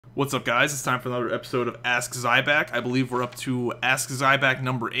What's up, guys? It's time for another episode of Ask Zybak. I believe we're up to Ask Zybak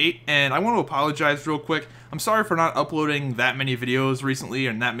number 8, and I want to apologize real quick. I'm sorry for not uploading that many videos recently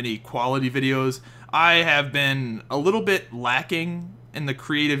and that many quality videos. I have been a little bit lacking in the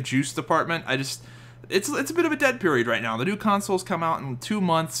creative juice department. It's a bit of a dead period right now. The new consoles come out in 2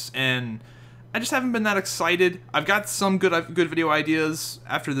 months, and I just haven't been that excited. I've got some good video ideas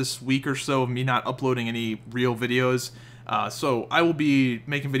after this week or so of me not uploading any real videos. So I will be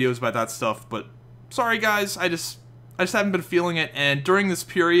making videos about that stuff, but sorry guys, I just haven't been feeling it, and during this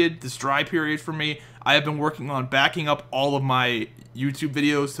period, this dry period for me, I have been working on backing up all of my YouTube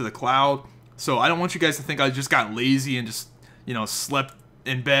videos to the cloud, so I don't want you guys to think I just got lazy and just, you know, slept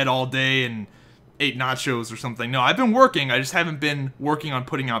in bed all day and ate nachos or something. No, I've been working, I just haven't been working on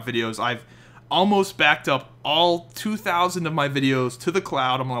putting out videos. I've almost backed up all 2,000 of my videos to the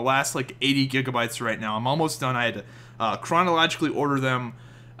cloud. I'm on the last like 80 gigabytes right now. I'm almost done. I had to chronologically order them,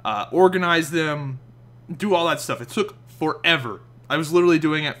 organize them, do all that stuff. It took forever. I was literally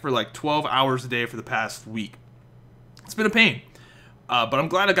doing it for like 12 hours a day for the past week. It's been a pain, but I'm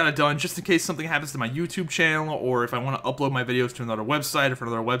glad I got it done just in case something happens to my YouTube channel, or if I want to upload my videos to another website, if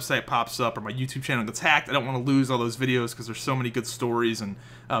another website pops up or my YouTube channel gets hacked. I don't want to lose all those videos because there's so many good stories and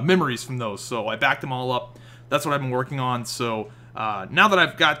memories from those. So I backed them all up. That's what I've been working on. So now that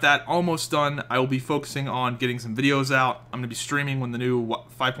I've got that almost done, I will be focusing on getting some videos out. I'm going to be streaming when the new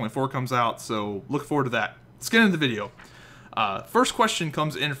 5.4 comes out, so look forward to that. Let's get into the video. First question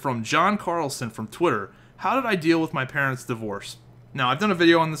comes in from John Carlson from Twitter. How did I deal with my parents' divorce? Now, I've done a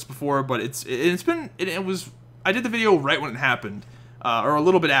video on this before, but I did the video right when it happened, or a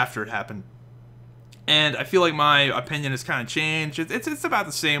little bit after it happened. And I feel like my opinion has kind of changed. It's about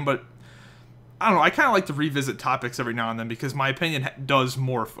the same, but I don't know, I kind of like to revisit topics every now and then because my opinion does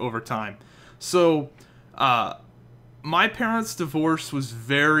morph over time. So, my parents' divorce was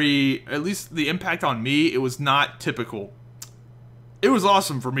at least the impact on me, it was not typical. It was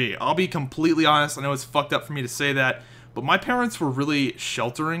awesome for me. I'll be completely honest. I know it's fucked up for me to say that, but my parents were really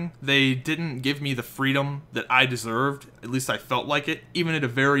sheltering. They didn't give me the freedom that I deserved. At least I felt like it, even at a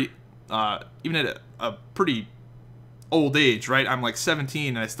pretty old age, right? I'm like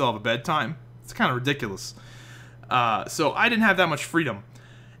 17 and I still have a bedtime. It's kind of ridiculous. So I didn't have that much freedom,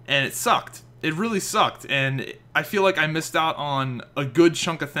 and it sucked. It really sucked, and I feel like I missed out on a good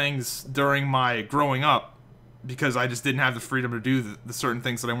chunk of things during my growing up because I just didn't have the freedom to do the certain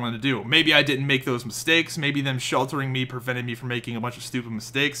things that I wanted to do. Maybe I didn't make those mistakes. Maybe them sheltering me prevented me from making a bunch of stupid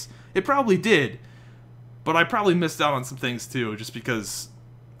mistakes. It probably did, but I probably missed out on some things too, just because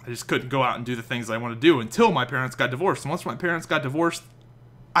I just couldn't go out and do the things I wanted to do until my parents got divorced. And once my parents got divorced,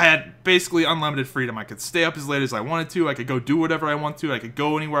 I had basically unlimited freedom. I could stay up as late as I wanted to. I could go do whatever I want to. I could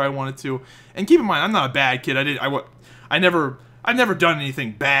go anywhere I wanted to. And keep in mind, I'm not a bad kid. I've never done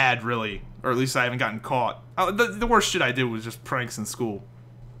anything bad, really, or at least I haven't gotten caught. The worst shit I did was just pranks in school.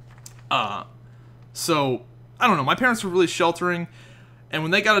 So I don't know. My parents were really sheltering, and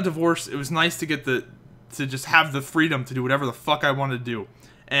when they got a divorce, it was nice to to just have the freedom to do whatever the fuck I wanted to do.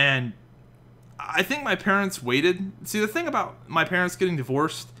 And I think my parents waited. See, the thing about my parents getting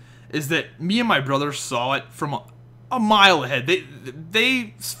divorced is that me and my brother saw it from a mile ahead.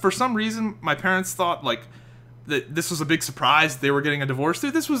 They for some reason, my parents thought like that this was a big surprise. They were getting a divorce.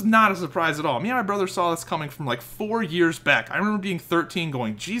 Dude, this was not a surprise at all. Me and my brother saw this coming from like 4 years back. I remember being 13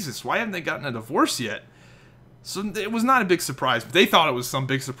 going, Jesus, why haven't they gotten a divorce yet? So it was not a big surprise. But they thought it was some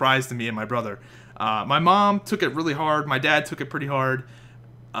big surprise to me and my brother. My mom took it really hard. My dad took it pretty hard.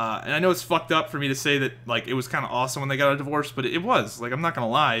 And I know it's fucked up for me to say that, like, it was kind of awesome when they got a divorce, but it was. Like, I'm not gonna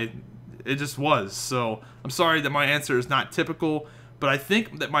lie, it just was. So, I'm sorry that my answer is not typical, but I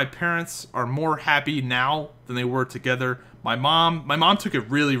think that my parents are more happy now than they were together. My mom took it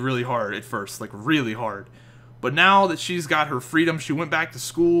really, really hard at first, like, really hard. But now that she's got her freedom, she went back to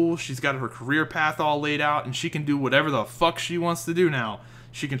school, she's got her career path all laid out, and she can do whatever the fuck she wants to do now.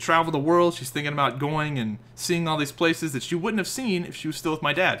 She can travel the world. She's thinking about going and seeing all these places that she wouldn't have seen if she was still with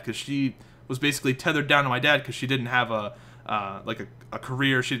my dad, because she was basically tethered down to my dad because she didn't have a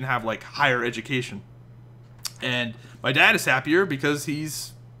career. She didn't have like higher education. And my dad is happier because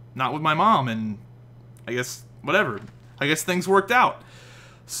he's not with my mom, and I guess whatever. I guess things worked out.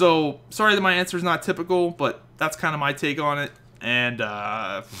 So sorry that my answer is not typical, but that's kind of my take on it. And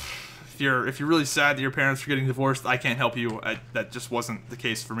if you're really sad that your parents are getting divorced, I can't help you. That just wasn't the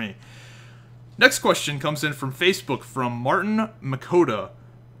case for me. Next question comes in from Facebook from Martin Makota.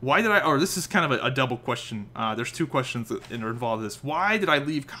 This is kind of a double question. There's two questions that are involved in this. Why did I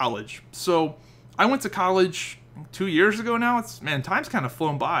leave college? So I went to college 2 years ago now. Man, time's kind of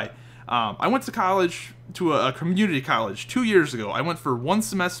flown by. I went to college to a community college 2 years ago. I went for 1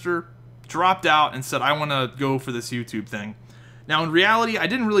 semester, dropped out, and said I want to go for this YouTube thing. Now, in reality, I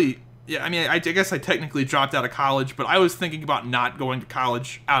didn't really... Yeah, I mean, I guess I technically dropped out of college, but I was thinking about not going to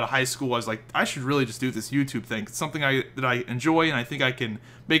college out of high school. I was like, I should really just do this YouTube thing. It's something that I enjoy, and I think I can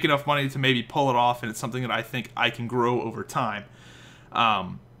make enough money to maybe pull it off, and it's something that I think I can grow over time.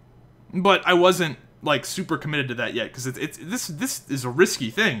 But I wasn't like super committed to that yet, because this is a risky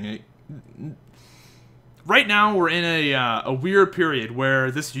thing. Right now, we're in a weird period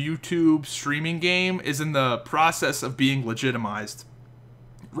where this YouTube streaming game is in the process of being legitimized.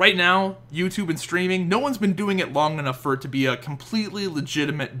 Right now, YouTube and streaming, no one's been doing it long enough for it to be a completely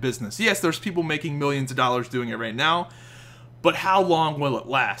legitimate business. Yes, there's people making millions of dollars doing it right now, but how long will it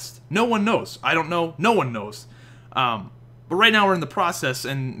last? No one knows. I don't know. No one knows. But right now we're in the process,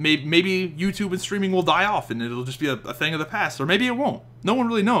 and maybe YouTube and streaming will die off, and it'll just be a thing of the past, or maybe it won't. No one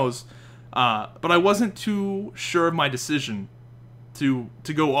really knows. But I wasn't too sure of my decision to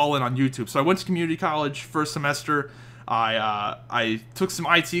go all in on YouTube. So I went to community college first semester. I took some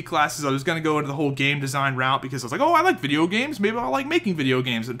IT classes. I was going to go into the whole game design route because I was like, oh, I like video games. Maybe I'll like making video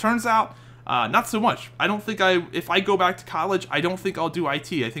games. It turns out, not so much. I don't think if I go back to college, I don't think I'll do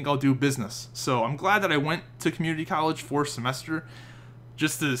IT. I think I'll do business. So I'm glad that I went to community college for a semester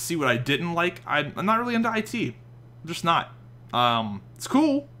just to see what I didn't like. I'm not really into IT. I'm just not. It's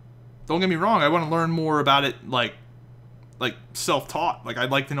cool. Don't get me wrong. I want to learn more about it, like self-taught. Like,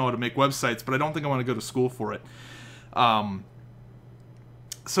 I'd like to know how to make websites, but I don't think I want to go to school for it.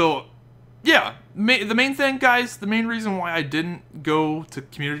 So, yeah, the main thing, guys, the main reason why I didn't go to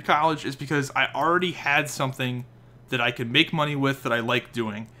community college is because I already had something that I could make money with that I like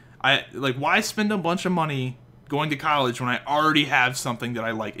doing. Why spend a bunch of money going to college when I already have something that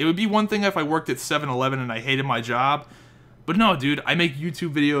I like? It would be one thing if I worked at 7-Eleven and I hated my job, but no, dude, I make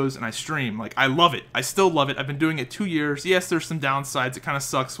YouTube videos and I stream. Like, I love it. I still love it. I've been doing it 2 years. Yes, there's some downsides. It kind of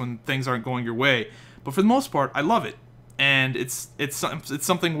sucks when things aren't going your way. But for the most part, I love it, and it's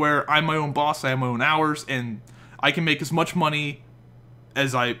something where I'm my own boss. I have my own hours, and I can make as much money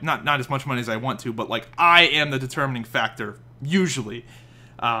as not as much money as I want to, but like I am the determining factor usually.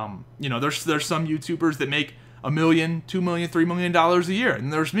 You know, there's some YouTubers that make $1 million, $2 million, $3 million a year,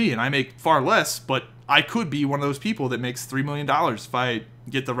 and there's me, and I make far less, but I could be one of those people that makes $3 million if I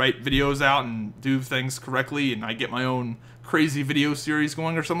get the right videos out and do things correctly, and I get my own crazy video series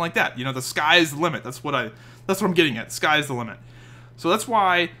going or something like that. You know, the sky is the limit. That's what I'm getting at. Sky is the limit. So that's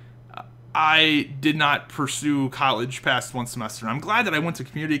why I did not pursue college past 1 semester. I'm glad that I went to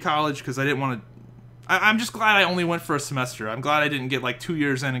community college because I didn't want to. I'm just glad I only went for a semester. I'm glad I didn't get like 2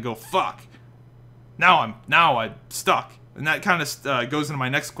 years in and go, fuck. Now I'm stuck. And that kind of goes into my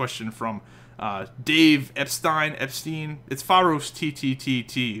next question from Dave Epstein. It's Faros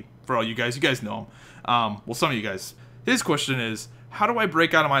TTTT for all you guys. You guys know him. Well, some of you guys. His question is, how do I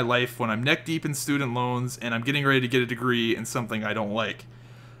break out of my life when I'm neck deep in student loans and I'm getting ready to get a degree in something I don't like?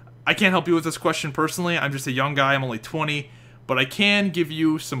 I can't help you with this question personally. I'm just a young guy. I'm only 20. But I can give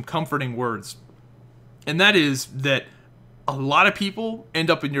you some comforting words. And that is that a lot of people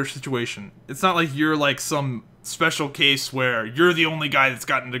end up in your situation. It's not like you're like some special case where you're the only guy that's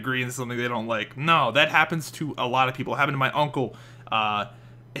gotten a degree in something they don't like. No, that happens to a lot of people. It happened to my uncle.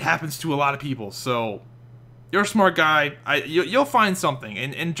 It happens to a lot of people. So you're a smart guy. You'll find something.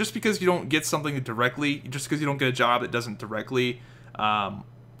 And just because you don't get something directly, just because you don't get a job that doesn't directly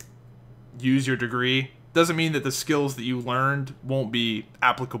use your degree, doesn't mean that the skills that you learned won't be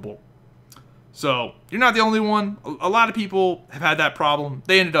applicable. So, you're not the only one. A lot of people have had that problem.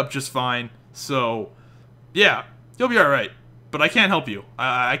 They ended up just fine. So, yeah, you'll be alright. But I can't help you.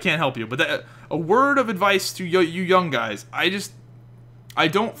 I can't help you. But a word of advice to you young guys. I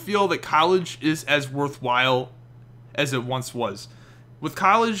don't feel that college is as worthwhile as it once was. With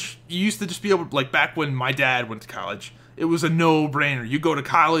college, you used to just be able to, like back when my dad went to college, it was a no-brainer. You go to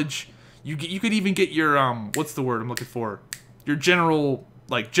college, you could even get your, what's the word I'm looking for? Your general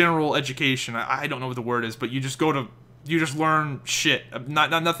education. I don't know what the word is, but you just learn shit.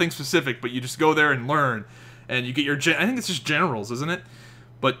 Nothing specific, but you just go there and learn. And you get your, I think it's just generals, isn't it?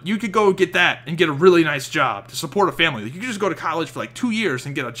 But you could go get that and get a really nice job to support a family. You could just go to college for like 2 years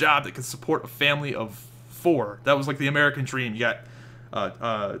and get a job that can support a family of 4. That was like the American dream. You got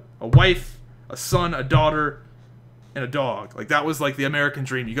a wife, a son, a daughter, and a dog. Like that was like the American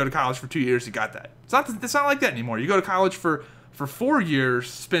dream. You go to college for 2 years, you got that. It's not like that anymore. You go to college for 4 years,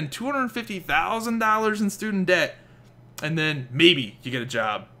 spend $250,000 in student debt, and then maybe you get a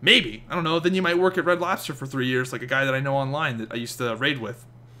job. Maybe. I don't know. Then you might work at Red Lobster for 3 years, like a guy that I know online that I used to raid with.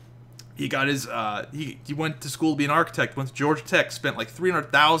 He got his, he went to school to be an architect, went to Georgia Tech, spent like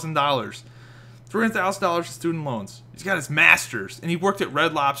 $300,000 $300,000 in student loans. He's got his master's, and he worked at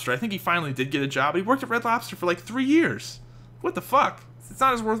Red Lobster. I think he finally did get a job, but he worked at Red Lobster for like 3 years. What the fuck? It's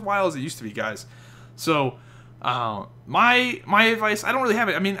not as worthwhile as it used to be, guys. So, my advice, I don't really have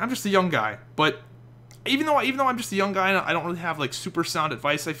it. I mean, I'm just a young guy, but even though I'm just a young guy, I don't really have like super sound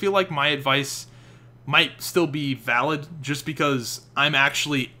advice. I feel like my advice might still be valid just because I'm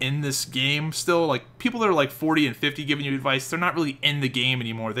actually in this game still. Like, people that are like 40 and 50 giving you advice, they're not really in the game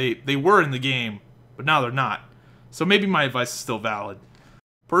anymore. They were in the game, but now they're not. So maybe my advice is still valid.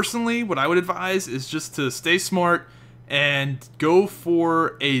 Personally, what I would advise is just to stay smart and go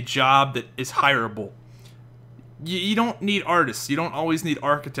for a job that is hireable. You don't need artists. You don't always need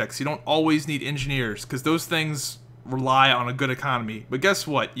architects. You don't always need engineers, because those things rely on a good economy. But guess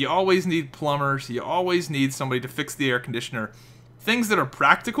what? You always need plumbers. You always need somebody to fix the air conditioner. Things that are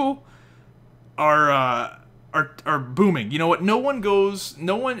practical are booming. You know what? No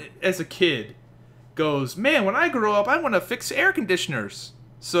one as a kid goes, man, when I grow up, I want to fix air conditioners.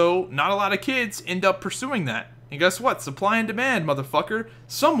 So not a lot of kids end up pursuing that. And guess what? Supply and demand, motherfucker.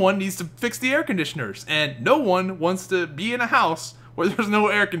 Someone needs to fix the air conditioners, and no one wants to be in a house where there's no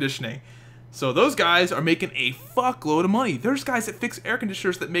air conditioning. So those guys are making a fuckload of money. There's guys that fix air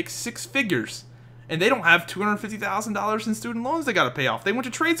conditioners that make 6 figures, and they don't have $250,000 in student loans they gotta pay off. They went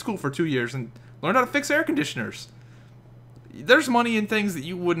to trade school for 2 years and learned how to fix air conditioners. There's money in things that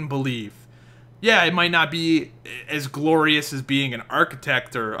you wouldn't believe. Yeah, it might not be as glorious as being an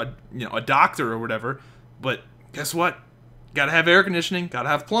architect or a doctor or whatever, but guess what? Gotta have air conditioning, gotta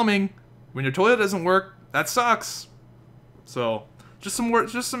have plumbing. When your toilet doesn't work, that sucks. So, just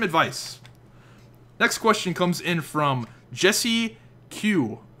some advice. Next question comes in from Jesse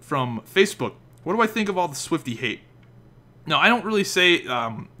Q from Facebook. What do I think of all the Swifty hate? Now, I don't really say,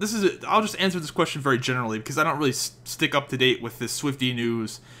 I'll just answer this question very generally, because I don't really stick up to date with this Swifty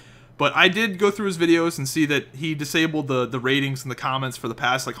news. But I did go through his videos and see that he disabled the ratings and the comments for the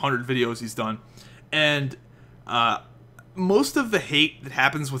past like 100 videos he's done. And most of the hate that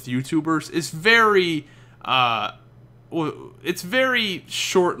happens with YouTubers is very, it's very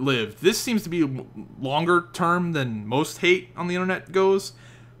short-lived. This seems to be longer term than most hate on the internet goes,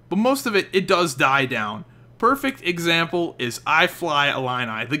 but most of it does die down. Perfect example is I Fly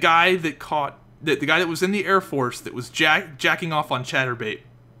Illini, the guy that was in the Air Force that was jacking off on Chatterbait.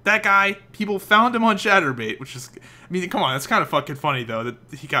 That guy, people found him on Chatterbait, which is, I mean, come on, it's kind of fucking funny though that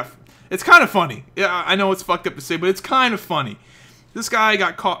he got. It's kind of funny. Yeah, I know it's fucked up to say, but it's kind of funny. This guy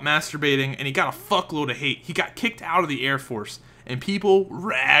got caught masturbating, and he got a fuckload of hate. He got kicked out of the Air Force, and people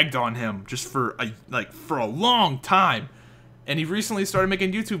ragged on him just for a long time. And he recently started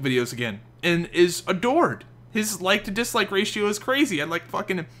making YouTube videos again, and is adored. His like to dislike ratio is crazy. He had like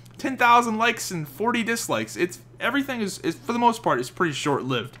fucking 10,000 likes and 40 dislikes. Everything is for the most part is pretty short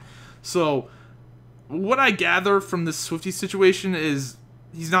lived. So what I gather from this Swifty situation is,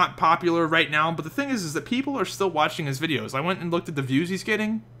 he's not popular right now, but the thing is that people are still watching his videos. I went and looked at the views he's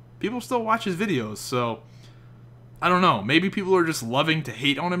getting. People still watch his videos, so I don't know. Maybe people are just loving to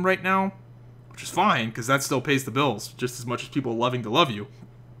hate on him right now, which is fine, because that still pays the bills just as much as people loving to love you.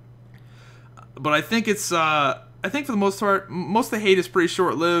 But I think I think for the most part, most of the hate is pretty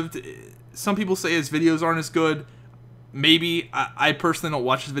short-lived. Some people say his videos aren't as good. Maybe. I personally don't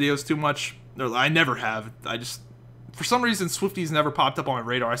watch his videos too much. I never have. For some reason, Swifty's never popped up on my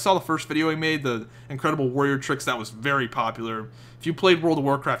radar. I saw the first video he made, the Incredible Warrior Tricks. That was very popular. If you played World of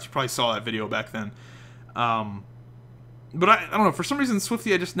Warcraft, you probably saw that video back then. But I don't know. For some reason,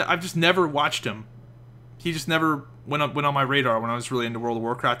 Swifty, I've just never watched him. He just never went on my radar when I was really into World of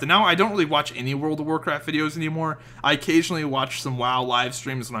Warcraft. And now I don't really watch any World of Warcraft videos anymore. I occasionally watch some WoW live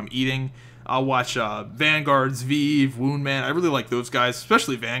streams when I'm eating. I'll watch Vanguard's, Vive, Woundman. I really like those guys,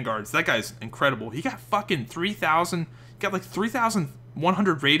 especially Vanguard's. That guy's incredible. He got fucking 3,000, got like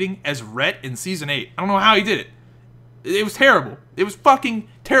 3,100 rating as Rhett in Season 8. I don't know how he did it. It was terrible. It was fucking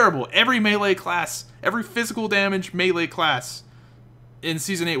terrible. Every melee class, every physical damage melee class in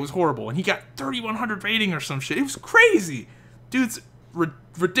Season 8 was horrible. And he got 3,100 rating or some shit. It was crazy. Dude's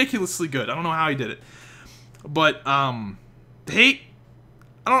ridiculously good. I don't know how he did it. But, the hate,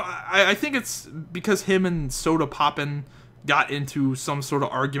 I think it's because him and Soda Poppin got into some sort of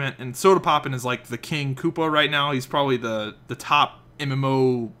argument, and Soda Poppin is like the King Koopa right now. He's probably the top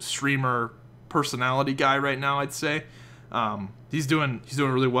MMO streamer personality guy right now, I'd say. He's doing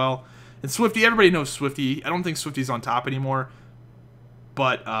really well. And Swifty, everybody knows Swifty. I don't think Swifty's on top anymore,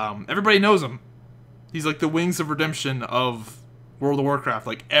 but everybody knows him. He's like the Wings of Redemption of World of Warcraft.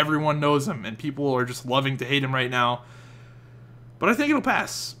 Like, everyone knows him, and people are just loving to hate him right now. But I think it'll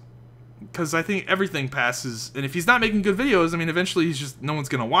pass, because I think everything passes. And if he's not making good videos, I mean, eventually no one's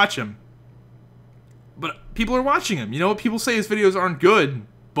going to watch him. But people are watching him. You know, people say his videos aren't good,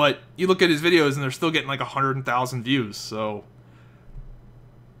 but you look at his videos and they're still getting like 100,000 views. So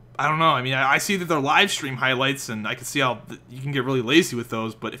I don't know. I mean, I see that they're live stream highlights, and I can see how you can get really lazy with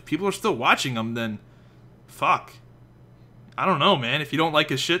those. But if people are still watching them, then fuck. I don't know, man. If you don't like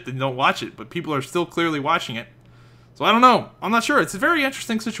his shit, then don't watch it. But people are still clearly watching it. So I don't know. I'm not sure. It's a very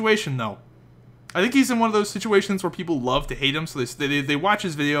interesting situation, though. I think he's in one of those situations where people love to hate him, so they watch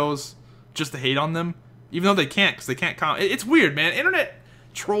his videos just to hate on them, even though they can't, because they can't comment. It's weird, man. Internet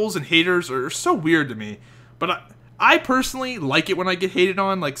trolls and haters are so weird to me. But I personally like it when I get hated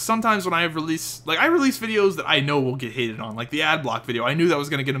on. Like, sometimes when I release videos that I know will get hated on. Like the ad block video. I knew that was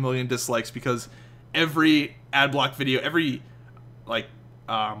going to get 1 million dislikes because every ad block video, every, like,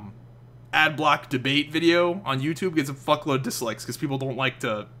 ad block debate video on YouTube gets a fuckload of dislikes because people don't like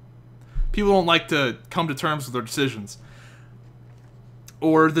to come to terms with their decisions.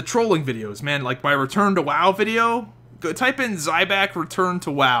 Or the trolling videos, man, like my Return to WoW video. Go type in Zybak Return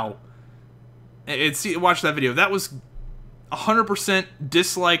to WoW and watch that video. That was 100%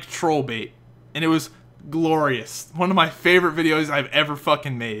 dislike troll bait, and it was glorious. One of my favorite videos I've ever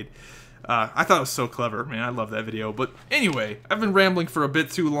fucking made. I thought it was so clever, man. I love that video. But anyway, I've been rambling for a bit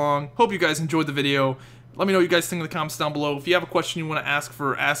too long. Hope you guys enjoyed the video. Let me know what you guys think in the comments down below. If you have a question you want to ask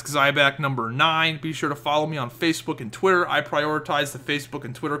for Ask Zybak number 9, be sure to follow me on Facebook and Twitter. I prioritize the Facebook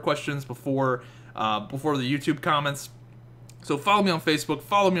and Twitter questions before the YouTube comments. So follow me on Facebook,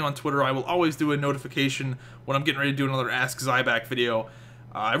 follow me on Twitter. I will always do a notification when I'm getting ready to do another Ask Zybak video.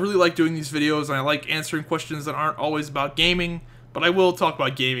 I really like doing these videos, and I like answering questions that aren't always about gaming, but I will talk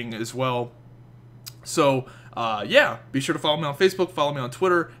about gaming as well. So, yeah, be sure to follow me on Facebook, follow me on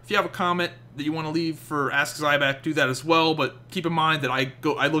Twitter. If you have a comment that you want to leave for Ask Zybak, do that as well, but keep in mind that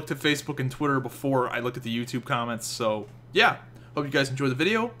I looked at Facebook and Twitter before I looked at the YouTube comments. So, yeah, hope you guys enjoyed the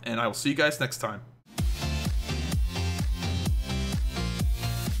video, and I will see you guys next time.